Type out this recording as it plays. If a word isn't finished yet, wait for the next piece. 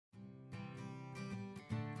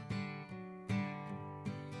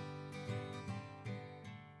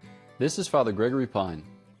This is Father Gregory Pine.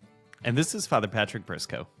 And this is Father Patrick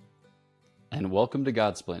Briscoe. And welcome to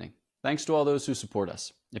Guestsplaining. Thanks to all those who support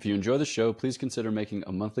us. If you enjoy the show, please consider making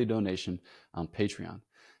a monthly donation on Patreon.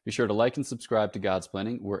 Be sure to like and subscribe to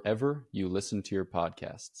Guestsplaining wherever you listen to your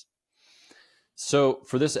podcasts. So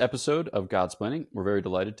for this episode of Guestsplaining, we're very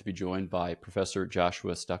delighted to be joined by Professor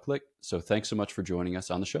Joshua Stuchlik. So thanks so much for joining us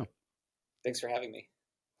on the show. Thanks for having me.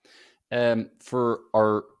 For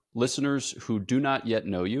our listeners who do not yet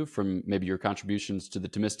know you from maybe your contributions to the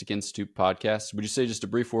Thomistic Institute podcast, would you say just a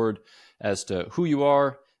brief word as to who you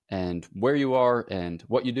are and where you are and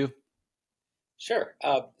what you do? Sure.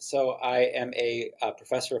 So I am a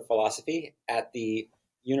professor of philosophy at the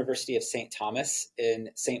University of St. Thomas in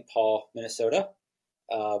St. Paul, Minnesota.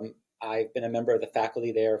 I've been a member of the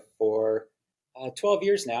faculty there for 12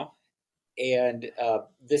 years now. And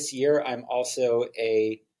this year, I'm also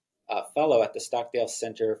a fellow at the Stockdale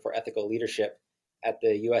Center for Ethical Leadership at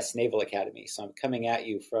the U.S. Naval Academy. So I'm coming at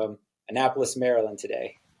you from Annapolis, Maryland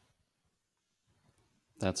today.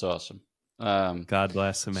 That's awesome. God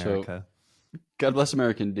bless America. God bless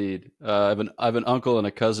America, indeed. I have an uncle and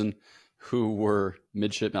a cousin who were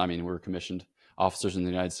midshipmen. I mean, we're commissioned officers in the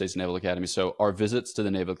United States Naval Academy. So our visits to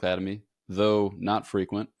the Naval Academy, though not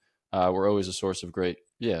frequent, were always a source of great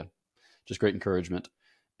encouragement.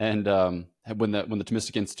 And when the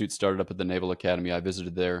Thomistic Institute started up at the Naval Academy, I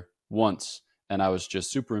visited there once, and I was just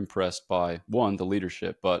super impressed by, one, the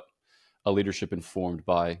leadership, but a leadership informed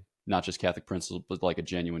by not just Catholic principles, but like a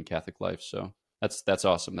genuine Catholic life. So that's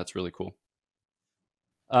awesome. That's really cool.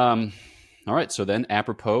 All right. So then,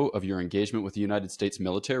 apropos of your engagement with the United States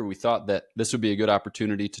military, we thought that this would be a good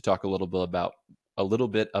opportunity to talk a little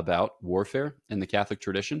bit about warfare in the Catholic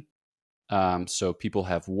tradition. So people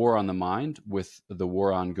have war on the mind with the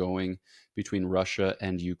war ongoing between Russia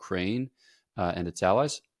and Ukraine and its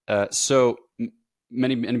allies. So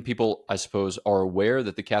many people, I suppose, are aware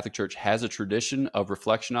that the Catholic Church has a tradition of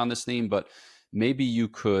reflection on this theme, but maybe you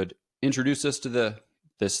could introduce us to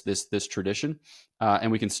this tradition,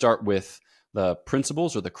 and we can start with the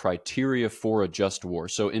principles or the criteria for a just war.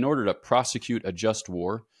 So in order to prosecute a just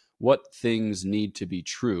war, what things need to be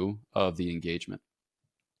true of the engagement?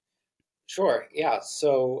 Sure. Yeah.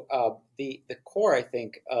 So the core, I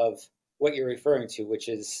think, of what you're referring to, which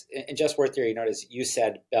is in just war theory known as jus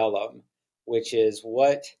ad bellum, which is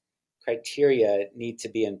what criteria need to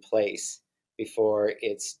be in place before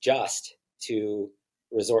it's just to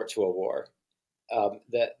resort to a war.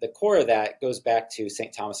 The core of that goes back to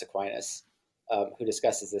St. Thomas Aquinas, who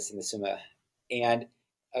discusses this in the Summa. And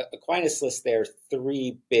Aquinas lists there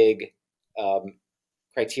three big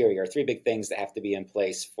criteria, or three big things that have to be in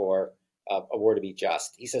place for a war to be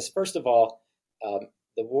just. He says, first of all,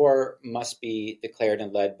 the war must be declared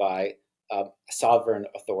and led by a sovereign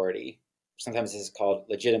authority. Sometimes this is called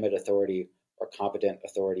legitimate authority or competent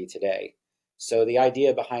authority today. So the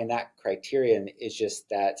idea behind that criterion is just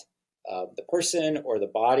that the person or the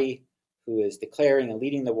body who is declaring and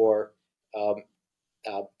leading the war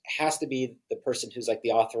has to be the person who's like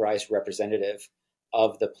the authorized representative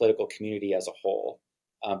of the political community as a whole,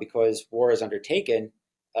 because war is undertaken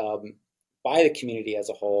by the community as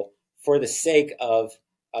a whole for the sake of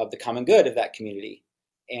the common good of that community.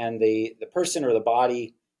 And the person or the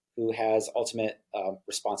body who has ultimate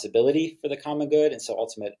responsibility for the common good, and so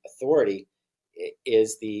ultimate authority,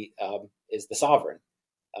 is the sovereign.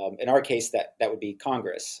 In our case, that would be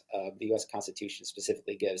Congress. The U.S. Constitution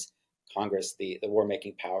specifically gives Congress the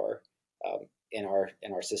war-making power in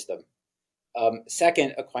our system.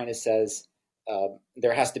 Second, Aquinas says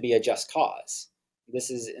there has to be a just cause. This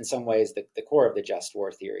is in some ways the core of the just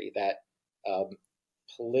war theory, that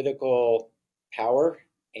political power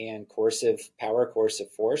and coercive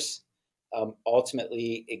force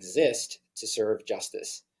ultimately exist to serve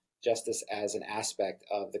justice as an aspect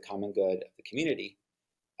of the common good of the community.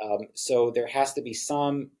 So there has to be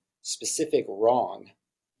some specific wrong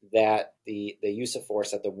that the use of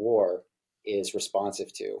force at the war is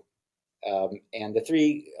responsive to. And the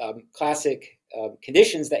three classic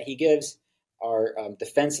conditions that he gives are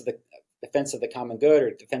defense of the common good,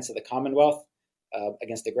 or defense of the commonwealth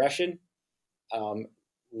against aggression,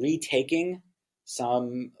 retaking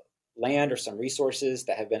some land or some resources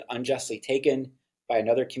that have been unjustly taken by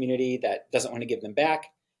another community that doesn't want to give them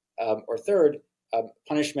back, or third,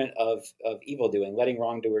 punishment of evildoing, letting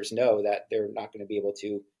wrongdoers know that they're not going to be able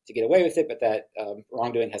to get away with it, but that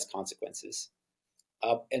wrongdoing has consequences.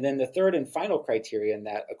 And then the third and final criterion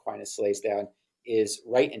that Aquinas lays down is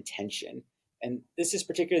right intention. And this is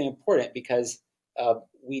particularly important because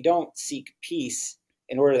we don't seek peace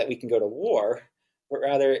in order that we can go to war, but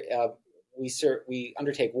rather we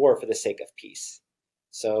undertake war for the sake of peace.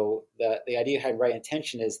 So the idea behind right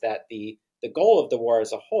intention is that the goal of the war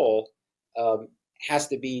as a whole has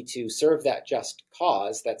to be to serve that just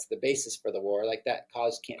cause. That's the basis for the war. Like that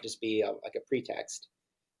cause can't just be like a pretext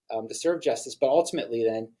to serve justice, but ultimately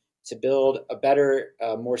then to build a better,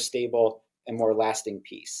 more stable, and more lasting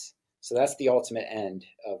peace. So that's the ultimate end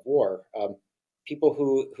of war. People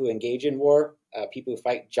who engage in war, people who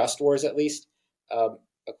fight just wars at least,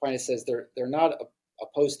 Aquinas says they're not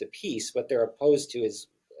opposed to peace. What they're opposed to is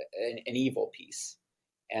an evil peace.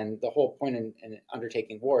 And the whole point in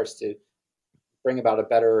undertaking war is to bring about a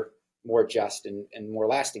better, more just, and more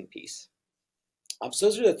lasting peace. So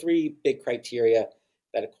those are the three big criteria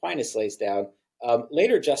that Aquinas lays down.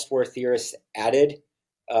 Later just war theorists added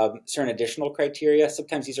certain additional criteria.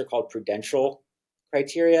 Sometimes these are called prudential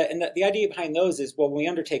criteria. And the idea behind those is, well, when we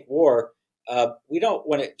undertake war, we don't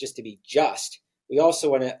want it just to be just. We also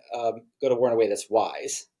want to go to war in a way that's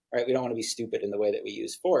wise, right? We don't want to be stupid in the way that we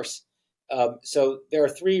use force. So there are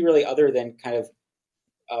three really other than kind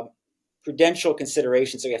of prudential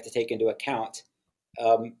considerations that we have to take into account.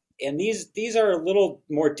 And these are a little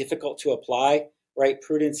more difficult to apply, right?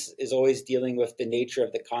 Prudence is always dealing with the nature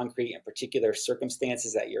of the concrete and particular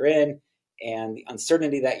circumstances that you're in and the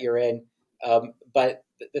uncertainty that you're in. But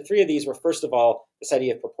the three of these were, first of all, this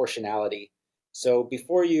idea of proportionality. So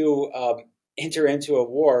before you enter into a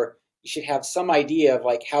war, you should have some idea of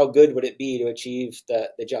like how good would it be to achieve the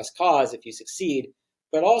just cause if you succeed,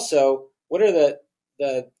 but also what are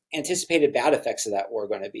the anticipated bad effects of that war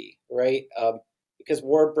going to be, right? Because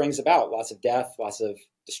war brings about lots of death, lots of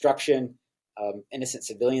destruction. Innocent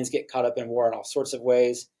civilians get caught up in war in all sorts of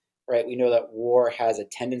ways, right? We know that war has a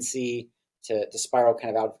tendency to spiral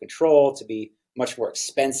kind of out of control, to be much more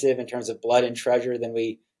expensive in terms of blood and treasure than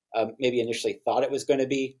we maybe initially thought it was going to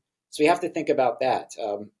be. So we have to think about that.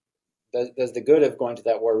 Does the good of going to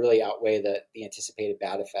that war really outweigh the anticipated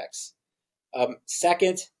bad effects?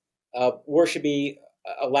 Second, war should be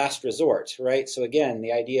a last resort, right? So again,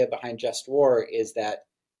 the idea behind just war is that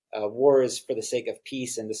war is for the sake of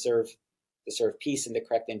peace and to serve peace and to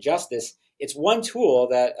correct injustice. It's one tool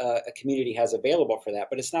that a community has available for that,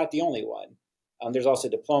 but it's not the only one. There's also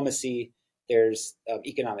diplomacy, there's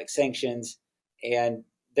economic sanctions, and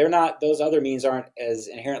those other means aren't as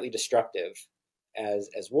inherently destructive as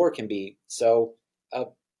war can be. So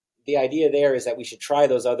the idea there is that we should try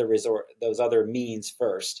those other means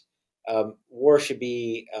first. War should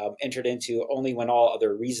be entered into only when all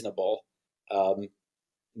other reasonable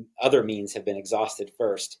other means have been exhausted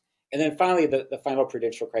first. And then finally, the final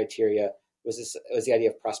prudential criteria was the idea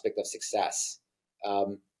of prospect of success.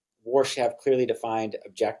 War should have clearly defined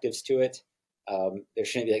objectives to it. There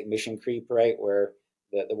shouldn't be like mission creep, right, where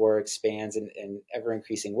the war expands in ever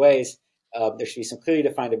increasing ways. There should be some clearly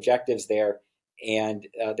defined objectives there, and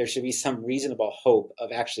there should be some reasonable hope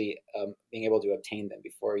of actually being able to obtain them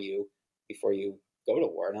before you go to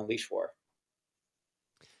war and unleash war.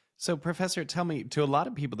 So, Professor, tell me, to a lot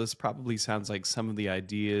of people, this probably sounds like some of the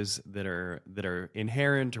ideas that are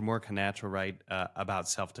inherent or more connatural, right, about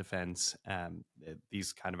self-defense.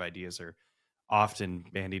 These kind of ideas are often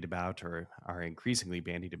bandied about or are increasingly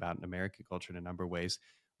bandied about in American culture in a number of ways.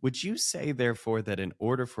 Would you say, therefore, that in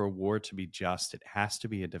order for a war to be just, it has to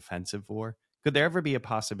be a defensive war? Could there ever be a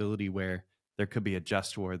possibility where there could be a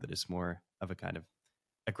just war that is more of a kind of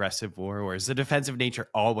aggressive war, or is the defensive nature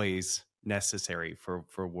always necessary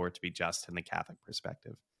for war to be just in the Catholic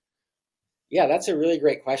perspective? Yeah, that's a really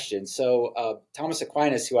great question. So Thomas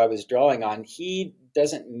Aquinas, who I was drawing on, he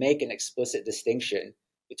doesn't make an explicit distinction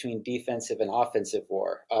between defensive and offensive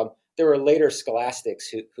war. There were later scholastics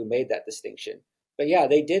who made that distinction. But yeah,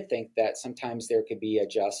 they did think that sometimes there could be a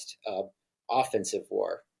just offensive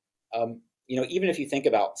war. Even if you think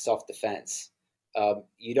about self-defense,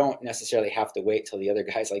 you don't necessarily have to wait till the other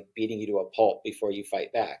guy's like beating you to a pulp before you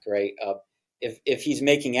fight back, right? If he's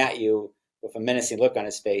making at you with a menacing look on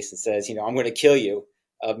his face and says, I'm going to kill you,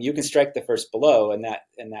 you can strike the first blow in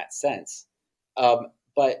that sense.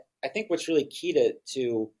 But I think what's really key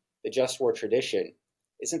to the just war tradition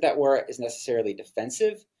isn't that war is necessarily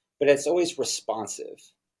defensive, but it's always responsive,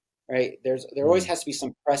 right? There always has to be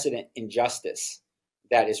some precedent injustice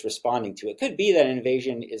that is responding to it. It could be that an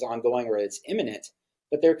invasion is ongoing or it's imminent,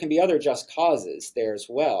 but there can be other just causes there as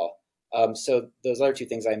well. So those other two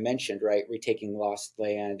things I mentioned, right, retaking lost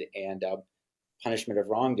land and punishment of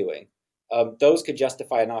wrongdoing, those could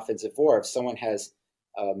justify an offensive war. If someone has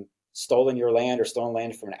stolen your land or stolen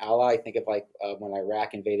land from an ally, think of like when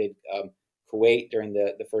Iraq invaded Kuwait during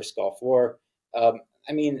the first Gulf War.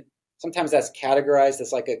 Sometimes that's categorized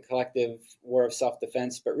as like a collective war of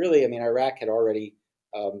self-defense, but really, Iraq had already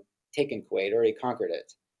taken Kuwait, already conquered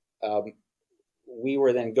it. we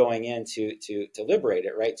were then going in to liberate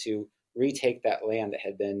it, right? To retake that land that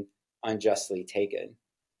had been unjustly taken.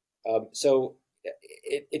 So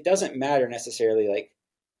it doesn't matter necessarily like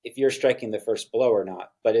if you're striking the first blow or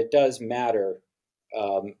not, but it does matter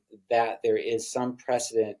that there is some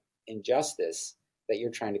precedent injustice that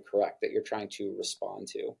you're trying to correct, that you're trying to respond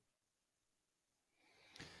to.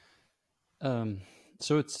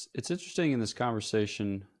 So it's interesting in this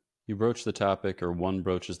conversation. You broach the topic, or one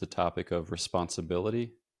broaches the topic of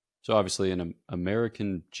responsibility. So obviously, in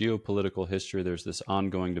American geopolitical history, there's this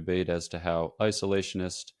ongoing debate as to how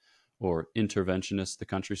isolationist or interventionist the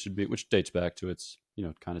country should be, which dates back to its,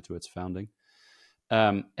 kind of to its founding.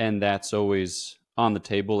 And that's always on the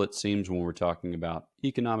table, it seems, when we're talking about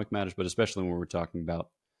economic matters, but especially when we're talking about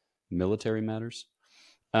military matters.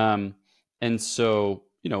 And so,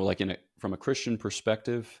 like from a Christian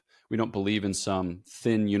perspective, we don't believe in some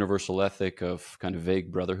thin universal ethic of kind of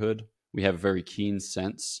vague brotherhood. We have a very keen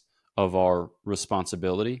sense of our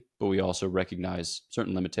responsibility, but we also recognize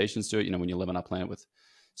certain limitations to it. When you live on a planet with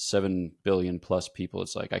 7 billion plus people,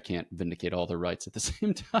 it's like I can't vindicate all their rights at the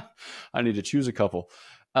same time. I need to choose a couple.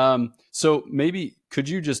 So maybe could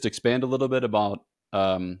you just expand a little bit about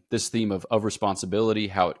this theme of responsibility,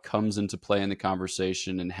 how it comes into play in the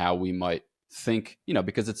conversation, and how we might think,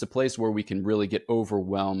 because it's a place where we can really get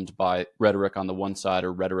overwhelmed by rhetoric on the one side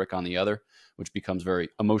or rhetoric on the other, which becomes very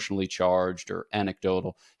emotionally charged or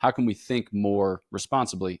anecdotal. How can we think more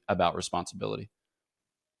responsibly about responsibility?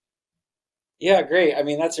 Yeah, great. I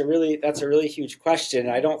mean, that's a really huge question.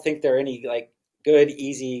 I don't think there are any like good,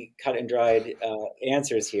 easy, cut and dried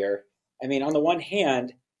answers here. I mean, on the one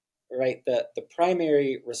hand, right, the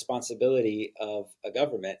primary responsibility of a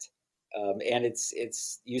government and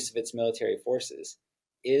its use of its military forces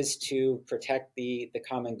is to protect the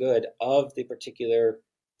common good of the particular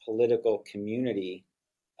political community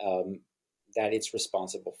um, that it's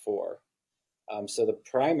responsible for. So the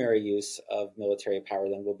primary use of military power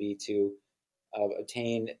then will be to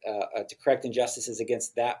obtain to correct injustices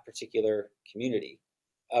against that particular community.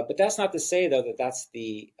 But that's not to say, though, that that's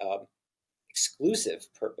the exclusive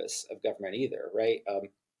purpose of government either, right?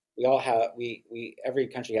 We all have we every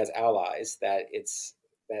country has allies that it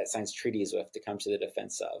signs treaties with to come to the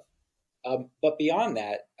defense of. But beyond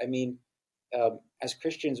that, I mean, as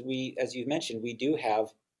Christians, as you mentioned, we do have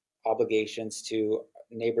obligations to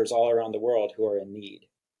neighbors all around the world who are in need.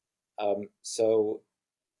 So,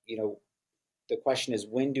 you know, the question is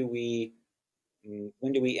when do we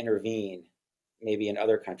intervene? Maybe in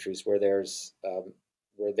other countries where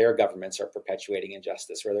their governments are perpetuating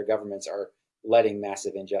injustice, where their governments are letting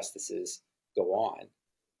massive injustices go on.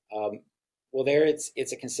 Um, well, there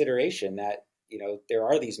it's a consideration that there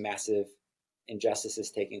are these massive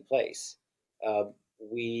injustices taking place.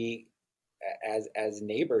 We, as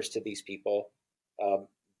neighbors to these people, um,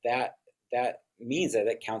 that that means that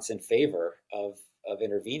it counts in favor of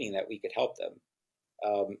intervening, that we could help them.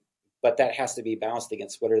 Um, but that has to be balanced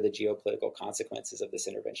against what are the geopolitical consequences of this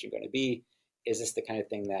intervention going to be? Is this the kind of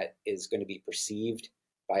thing that is going to be perceived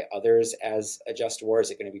by others as a just war? Is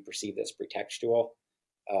it going to be perceived as pretextual?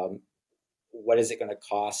 Um, what is it going to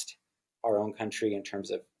cost our own country in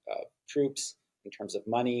terms of troops, in terms of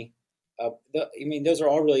money? I mean, those are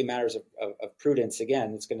all really matters of prudence.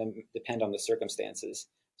 Again, it's going to depend on the circumstances.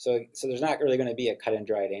 So there's not really going to be a cut and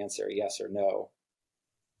dried answer, yes or no.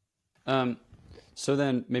 Um, so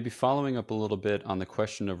then maybe following up a little bit on the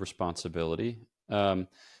question of responsibility,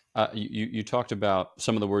 you talked about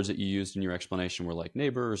some of the words that you used in your explanation were like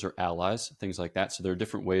neighbors or allies, things like that. So there are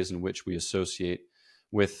different ways in which we associate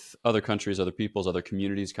with other countries, other peoples, other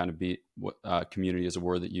communities. Kind of be community is a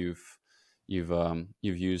word that you've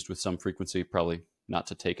used with some frequency, probably not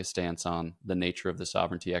to take a stance on the nature of the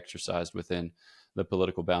sovereignty exercised within the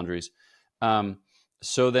political boundaries.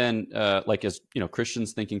 So then, like as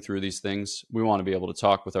Christians thinking through these things, we want to be able to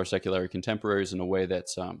talk with our secular contemporaries in a way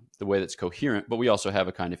that's the way that's coherent. But we also have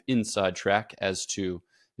a kind of inside track as to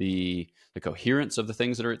the coherence of the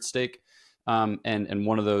things that are at stake. And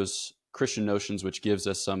one of those Christian notions which gives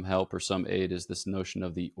us some help or some aid is this notion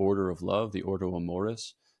of the order of love, the ordo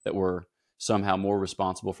amoris, that we're somehow more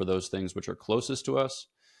responsible for those things which are closest to us.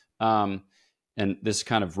 And this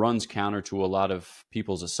kind of runs counter to a lot of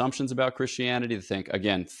people's assumptions about Christianity, to think,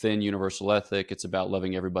 again, thin universal ethic. It's about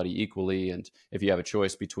loving everybody equally. And if you have a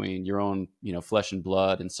choice between your own, flesh and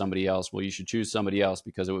blood and somebody else, well, you should choose somebody else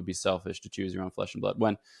because it would be selfish to choose your own flesh and blood.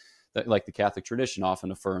 When, like the Catholic tradition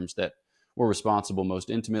often affirms that we're responsible most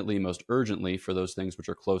intimately, most urgently for those things which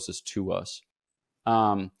are closest to us.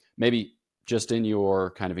 Maybe just in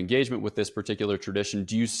your kind of engagement with this particular tradition,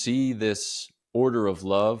 do you see this order of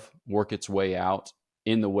love work its way out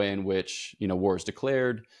in the way in which war is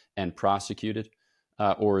declared and prosecuted,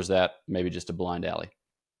 or is that maybe just a blind alley?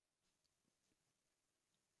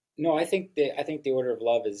 No, I think the order of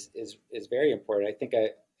love is very important.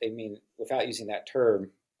 I mean, without using that term,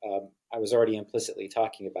 I was already implicitly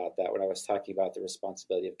talking about that when I was talking about the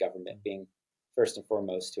responsibility of government being first and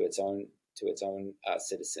foremost to its own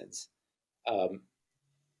citizens. Um,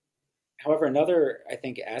 However, another I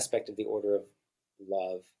think aspect of the order of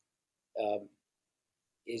love um,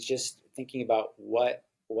 is just thinking about what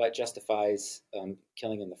justifies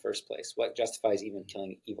killing in the first place. What justifies even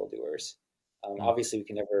killing evildoers? Mm. Obviously, we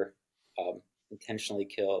can never intentionally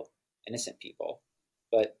kill innocent people,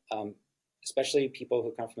 but especially people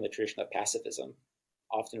who come from the tradition of pacifism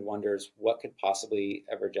often wonders what could possibly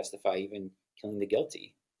ever justify even killing the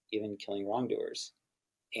guilty, even killing wrongdoers.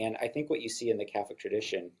 And I think what you see in the Catholic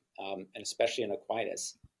tradition, and especially in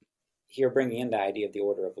Aquinas, here bringing in the idea of the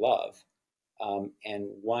order of love. And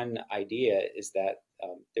one idea is that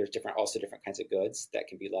there's also different kinds of goods that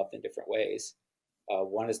can be loved in different ways.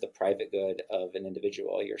 One is the private good of an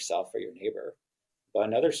individual, yourself or your neighbor. But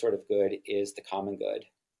another sort of good is the common good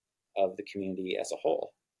of the community as a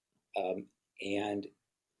whole. Um, and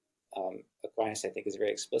Aquinas, I think, is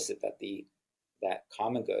very explicit that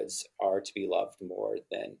common goods are to be loved more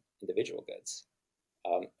than individual goods.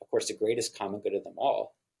 Of course, the greatest common good of them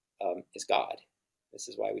all is God. This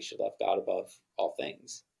is why we should love God above all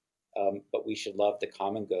things. But we should love the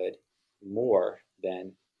common good more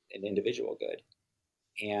than an individual good.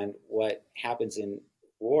 And what happens in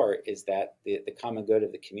war is that the common good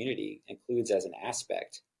of the community includes as an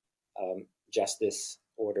aspect justice,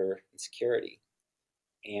 order, and security.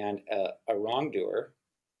 And a wrongdoer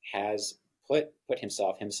has put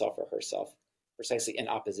himself or herself precisely in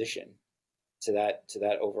opposition to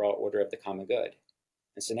that overall order of the common good.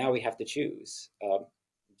 And so now we have to choose: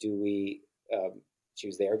 do we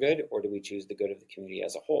choose their good, or do we choose the good of the community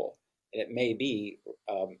as a whole? And it may be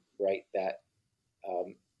right that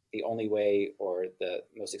um, the only way or the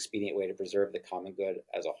most expedient way to preserve the common good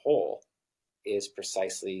as a whole is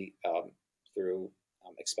precisely through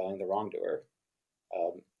expelling the wrongdoer.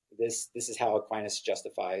 Um, this is how Aquinas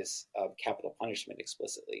justifies capital punishment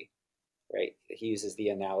explicitly, right? He uses the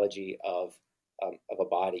analogy of a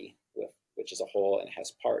body which is a whole and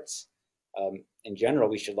has parts. In general,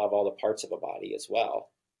 we should love all the parts of a body as well,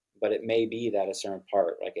 but it may be that a certain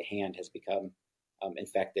part, like a hand, has become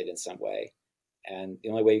infected in some way, and the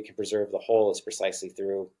only way you can preserve the whole is precisely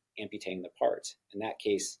through amputating the part. In that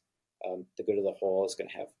case, the good of the whole is going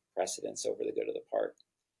to have precedence over the good of the part.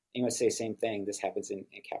 And you would say the same thing. This happens in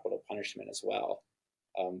capital punishment as well,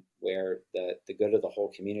 where the good of the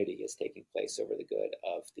whole community is taking place over the good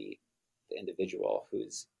of the individual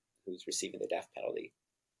who's receiving the death penalty.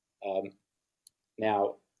 Um,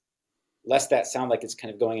 Now, lest that sound like it's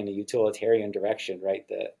kind of going in a utilitarian direction, right?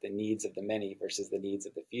 The needs of the many versus the needs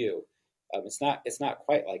of the few. It's not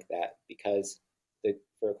quite like that, because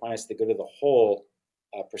for Aquinas, the good of the whole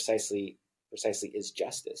precisely is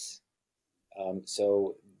justice.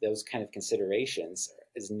 So those kind of considerations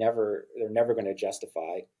they're never going to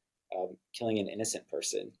justify killing an innocent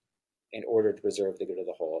person in order to preserve the good of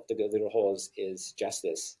the whole. If the good of the whole is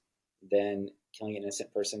justice, then killing an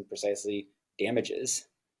innocent person precisely damages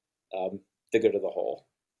the good of the whole,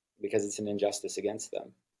 because it's an injustice against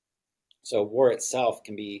them. So war itself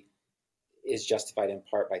is justified in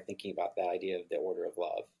part by thinking about the idea of the order of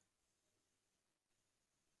love.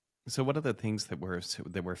 So one of the things that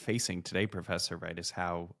we're facing today, Professor, right, is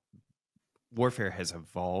how warfare has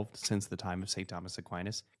evolved since the time of St. Thomas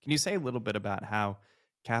Aquinas. Can you say a little bit about how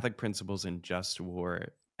Catholic principles in just war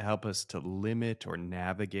help us to limit or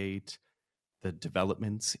navigate the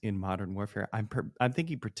developments in modern warfare? I'm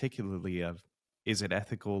thinking particularly of, is it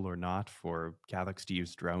ethical or not for Catholics to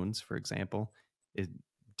use drones, for example?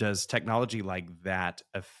 Does technology like that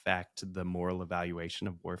affect the moral evaluation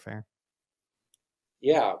of warfare?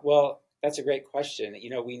 Yeah, well, that's a great question.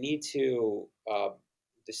 We need to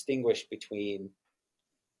distinguish between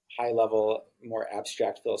high level, more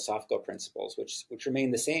abstract philosophical principles, which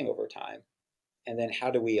remain the same over time, and then how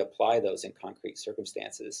do we apply those in concrete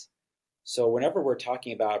circumstances. So whenever we're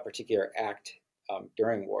talking about a particular act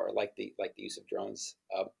during war, like the use of drones,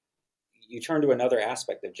 you turn to another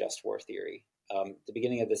aspect of just war theory. At the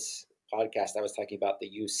beginning of this podcast, I was talking about the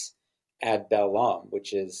use ad bellum,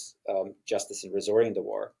 which is justice in resorting to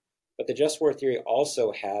war. But the just war theory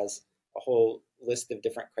also has a whole list of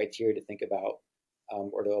different criteria to think about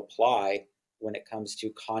or to apply when it comes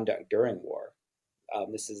to conduct during war.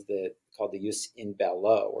 This is called the jus in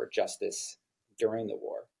bello, or justice during the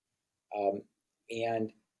war.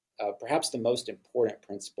 And perhaps the most important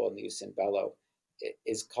principle in the jus in bello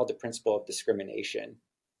is called the principle of discrimination.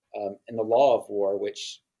 And the law of war,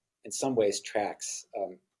 which in some ways tracks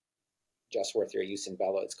just war theory, jus in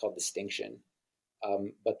bello, it's called distinction.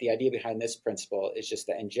 But the idea behind this principle is just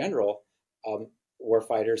that in general, war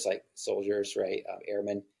fighters like soldiers, right,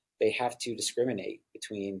 airmen, they have to discriminate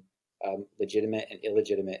between legitimate and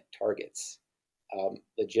illegitimate targets.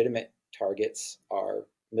 Legitimate targets are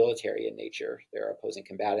military in nature. There are opposing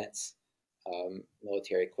combatants,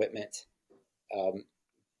 military equipment,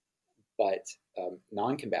 but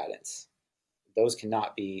non-combatants, those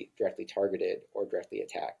cannot be directly targeted or directly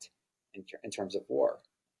attacked in terms of war.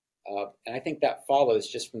 And I think that follows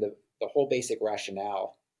just from the whole basic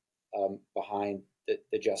rationale behind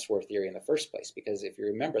the just war theory in the first place. Because if you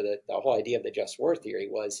remember that the whole idea of the just war theory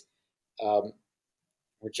was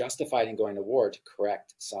we're justified in going to war to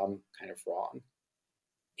correct some kind of wrong.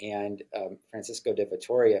 And Francisco de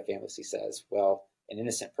Vitoria famously says, well, an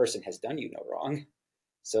innocent person has done you no wrong.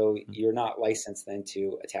 So you're not licensed then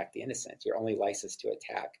to attack the innocent. You're only licensed to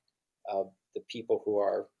attack the people who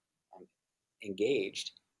are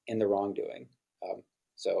engaged in the wrongdoing.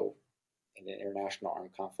 So in an international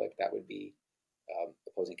armed conflict, that would be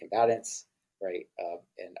opposing combatants, right?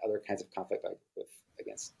 And other kinds of conflict like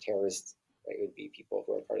against terrorists, right? It would be people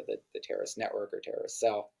who are part of the terrorist network or terrorist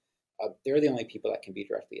cell. They're the only people that can be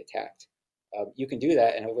directly attacked. You can do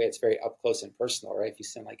that in a way that's very up close and personal, right? If you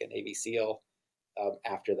send like a Navy SEAL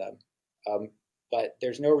after them. But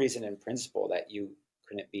there's no reason in principle that you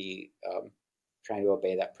couldn't be trying to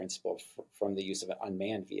obey that principle from the use of an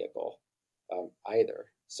unmanned vehicle either.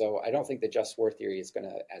 So I don't think the just war theory is going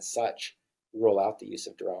to, as such, rule out the use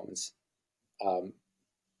of drones.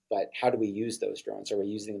 But how do we use those drones? Are we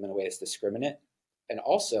using them in a way that's discriminate? And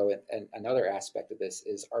also, and another aspect of this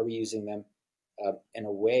is, are we using them in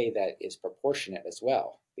a way that is proportionate as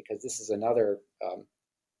well? Because this is another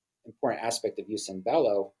important aspect of jus in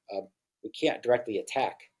bello. We can't directly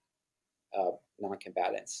attack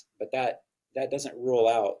non-combatants, but that doesn't rule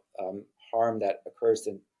out harm that occurs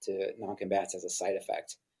to non-combatants as a side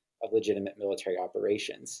effect of legitimate military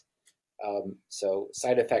operations. So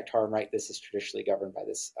side effect harm, right? This is traditionally governed by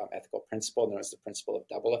this ethical principle known as the principle of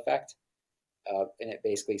double effect. And it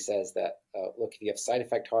basically says that, look, if you have side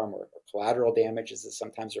effect harm or collateral damage, as it's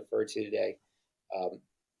sometimes referred to today,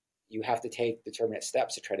 you have to take determinate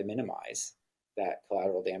steps to try to minimize that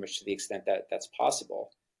collateral damage to the extent that that's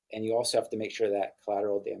possible. And you also have to make sure that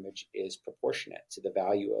collateral damage is proportionate to the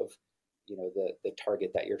value of, the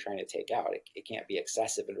target that you're trying to take out. It can't be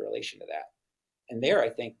excessive in relation to that. And there, I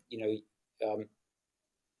think,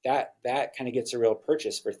 that kind of gets a real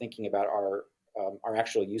purchase for thinking about our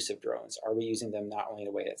actual use of drones. Are we using them not only in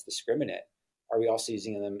a way that's discriminate, are we also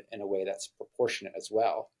using them in a way that's proportionate as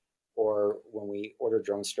well? Or when we order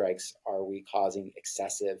drone strikes, are we causing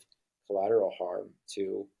excessive collateral harm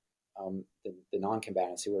to the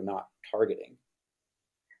non-combatants who we're not targeting?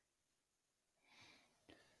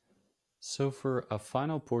 So for a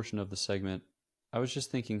final portion of the segment, I was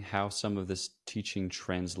just thinking how some of this teaching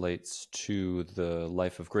translates to the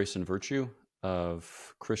life of grace and virtue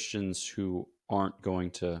of Christians who aren't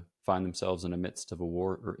going to find themselves in the midst of a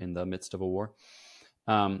war or in the midst of a war.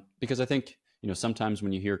 Because I think, sometimes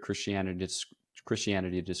when you hear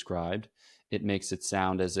Christianity described, it makes it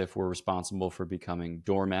sound as if we're responsible for becoming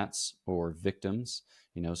doormats or victims,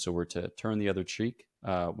 so we're to turn the other cheek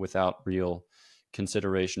without real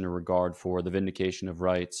consideration or regard for the vindication of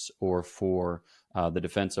rights or for the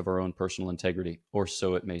defense of our own personal integrity, or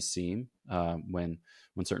so it may seem when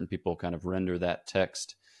certain people kind of render that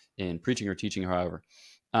text in preaching or teaching, however.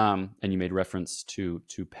 And you made reference to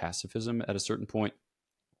pacifism at a certain point.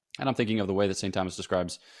 And I'm thinking of the way that St. Thomas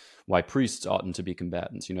describes why priests oughtn't to be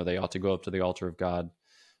combatants. They ought to go up to the altar of God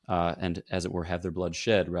and, as it were, have their blood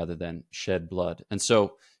shed rather than shed blood. And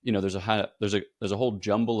so, there's a whole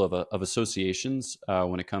jumble of associations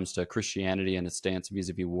when it comes to Christianity and its stance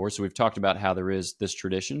vis-a-vis war. So we've talked about how there is this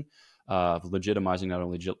tradition of legitimizing, not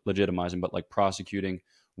only legitimizing, but like prosecuting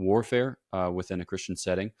warfare within a Christian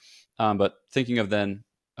setting. But thinking of then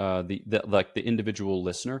the individual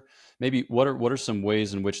listener, maybe what are some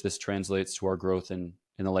ways in which this translates to our growth in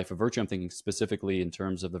the life of virtue? I'm thinking specifically in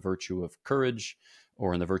terms of the virtue of courage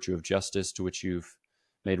or in the virtue of justice, to which you've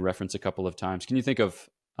made reference a couple of times. Can you think of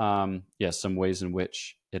some ways in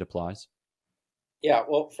which it applies? Yeah,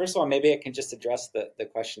 well, first of all, maybe I can just address the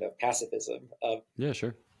question of pacifism. Yeah,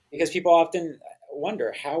 sure. Because people often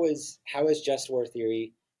wonder, how is just war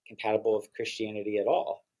theory compatible with Christianity at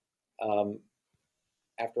all?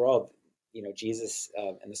 After all, Jesus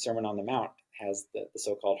in the Sermon on the Mount has the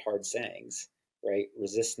so-called hard sayings, right?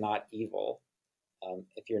 Resist not evil.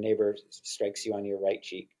 If your neighbor strikes you on your right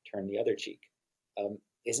cheek, turn the other cheek.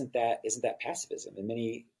 isn't that pacifism? And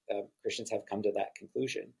many Christians have come to that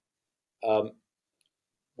conclusion. Um,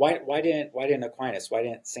 why didn't Aquinas? Why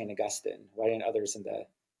didn't Saint Augustine? Why didn't others in the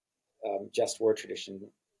just war tradition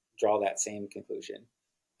draw that same conclusion?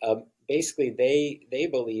 Basically, they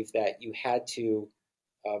believe that you had to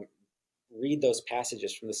um, read those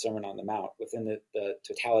passages from the Sermon on the Mount within the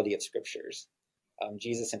totality of scriptures.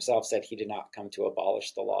 Jesus himself said he did not come to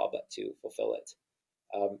abolish the law, but to fulfill it.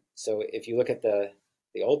 So if you look at the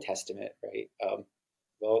Old Testament, right,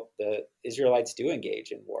 well, the Israelites do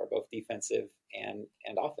engage in war, both defensive and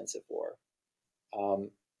offensive war.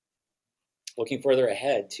 Um, Looking further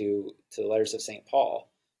ahead to the letters of St.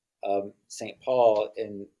 Paul, St. Paul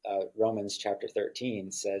in Romans chapter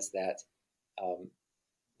 13 says um,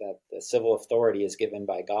 that the civil authority is given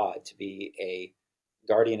by God to be a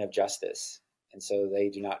guardian of justice, and so they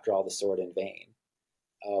do not draw the sword in vain.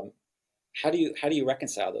 Um, how do you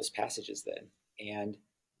reconcile those passages then? And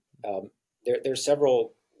there's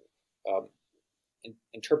several um,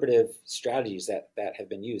 interpretive strategies that have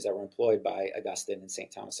been used that were employed by Augustine and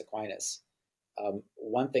St. Thomas Aquinas.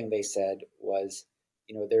 One thing they said was,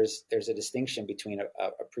 there's a distinction between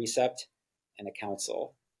a precept and a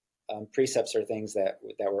counsel. Precepts are things that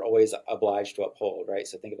we're always obliged to uphold, right?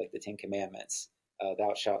 So think of like the Ten Commandments: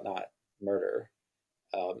 "Thou shalt not murder."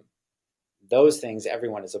 Um, those things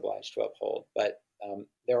everyone is obliged to uphold, but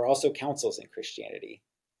there are also counsels in Christianity,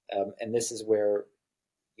 and this is where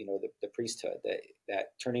the priesthood,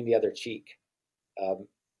 that turning the other cheek, um,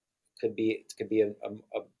 could be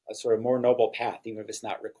a sort of more noble path, even if it's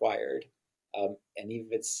not required, and even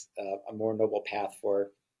if it's a more noble path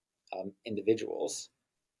for individuals.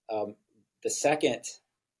 Um, the second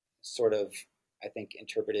sort of, I think,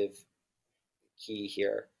 interpretive key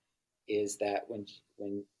here is that when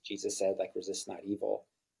Jesus said, like, "Resist not evil,"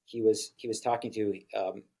 he was talking to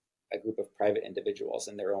a group of private individuals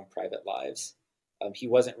in their own private lives. He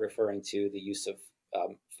wasn't referring to the use of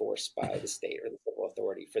force by the state or the civil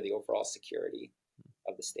authority for the overall security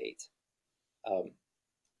of the state. Um,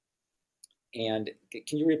 and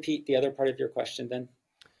can you repeat the other part of your question then?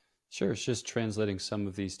 Sure. It's just translating some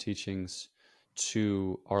of these teachings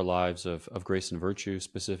to our lives of grace and virtue,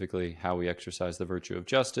 specifically how we exercise the virtue of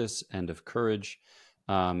justice and of courage,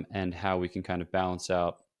 and how we can kind of balance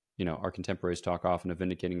out, our contemporaries talk often of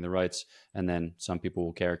vindicating the rights, and then some people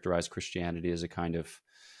will characterize Christianity as a kind of,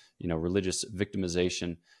 religious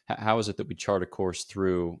victimization. How is it that we chart a course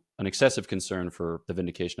through an excessive concern for the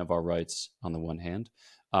vindication of our rights on the one hand,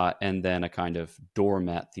 and then a kind of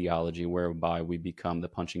doormat theology whereby we become the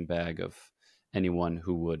punching bag of anyone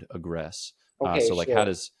who would aggress? Okay, So, like, how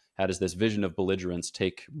sure, does this vision of belligerence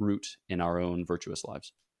take root in our own virtuous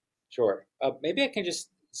lives? sure. Maybe I can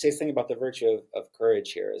just say something about the virtue of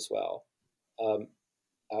courage here as well. Um,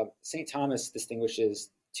 St. Thomas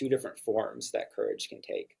distinguishes two different forms that courage can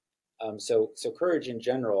take. So courage in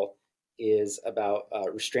general is about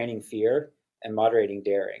restraining fear and moderating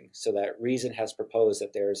daring, so that reason has proposed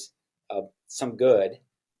that there's some good,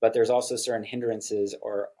 but there's also certain hindrances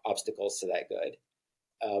or obstacles to that good.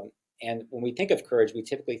 And when we think of courage, we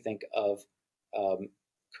typically think of um,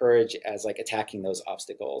 courage as like attacking those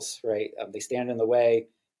obstacles, right? They stand in the way.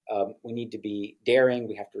 We need to be daring.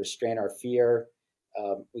 We have to restrain our fear.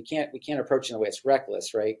 We can't approach in a way it's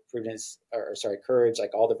reckless, right? Prudence, or sorry, courage,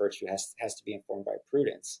 like all the virtue, has to be informed by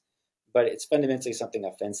prudence, but it's fundamentally something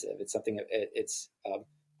offensive. It's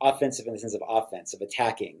offensive in the sense of offense, of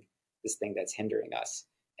attacking this thing that's hindering us.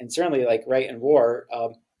 And certainly, like, right, in war,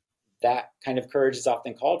 that kind of courage is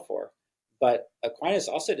often called for. But Aquinas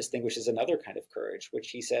also distinguishes another kind of courage, which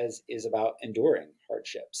he says is about enduring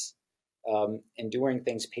hardships, enduring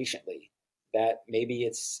things patiently that maybe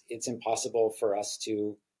it's impossible for us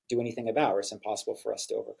to do anything about, or it's impossible for us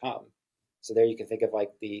to overcome. So there you can think of like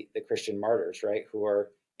the Christian martyrs, right, who are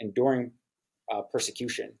enduring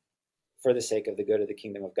persecution for the sake of the good of the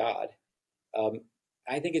kingdom of God. Um,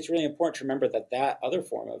 I think it's really important to remember that other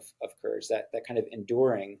form of courage, that kind of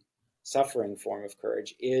enduring, suffering form of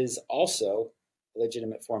courage, is also a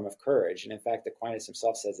legitimate form of courage. And in fact, Aquinas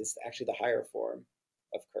himself says it's actually the higher form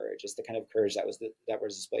of courage. It's the kind of courage that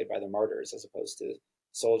was displayed by the martyrs as opposed to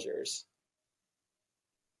soldiers.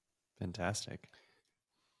 Fantastic.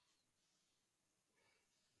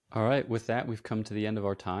 All right. With that, we've come to the end of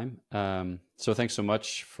our time. So thanks so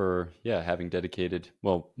much for having dedicated,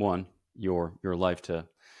 well, one, your life to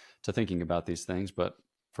thinking about these things, but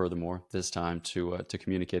furthermore, this time to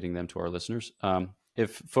communicating them to our listeners.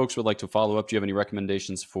 If folks would like to follow up, do you have any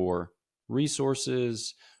recommendations for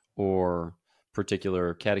resources or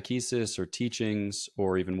particular catechesis or teachings,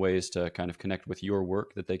 or even ways to kind of connect with your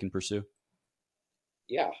work that they can pursue?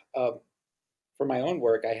 Yeah. for my own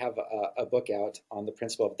work, I have a book out on the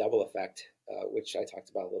principle of double effect, which I talked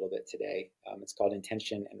about a little bit today. It's called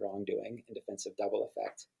Intention and Wrongdoing in Defense of Double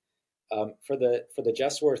Effect. For the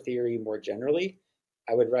just war theory more generally,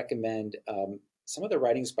 I would recommend some of the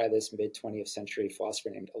writings by this mid 20th century philosopher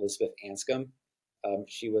named Elizabeth Anscombe.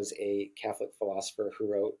 She was a Catholic philosopher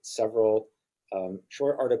who wrote several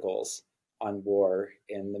short articles on war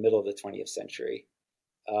in the middle of the 20th century.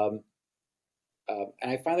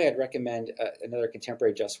 And finally, I'd recommend another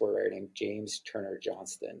contemporary just war writer named James Turner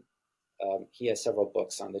Johnston. He has several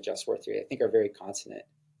books on the just war theory I think are very consonant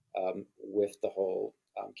with the whole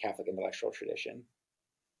Catholic intellectual tradition.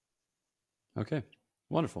 Okay,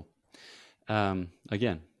 wonderful.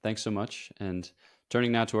 Again, thanks so much. And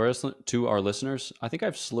turning now to our listeners, I think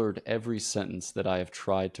I've slurred every sentence that I have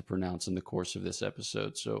tried to pronounce in the course of this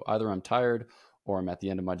episode. So either I'm tired or I'm at the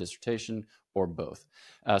end of my dissertation, or both.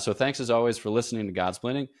 So thanks as always for listening to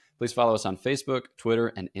Guestsplaining. Please follow us on Facebook, Twitter,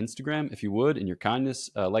 and Instagram. If you would, in your kindness,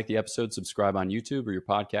 like the episode, subscribe on YouTube or your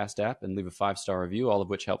podcast app, and leave a 5-star review, all of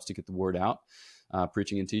which helps to get the word out.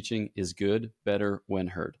 Preaching and teaching is good, better when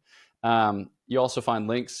heard. You also find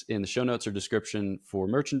links in the show notes or description for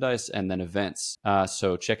merchandise and then events.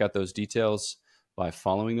 So check out those details by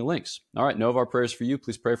following the links. All right, know of our prayers for you.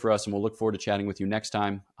 Please pray for us, and we'll look forward to chatting with you next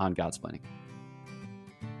time on Guestsplaining.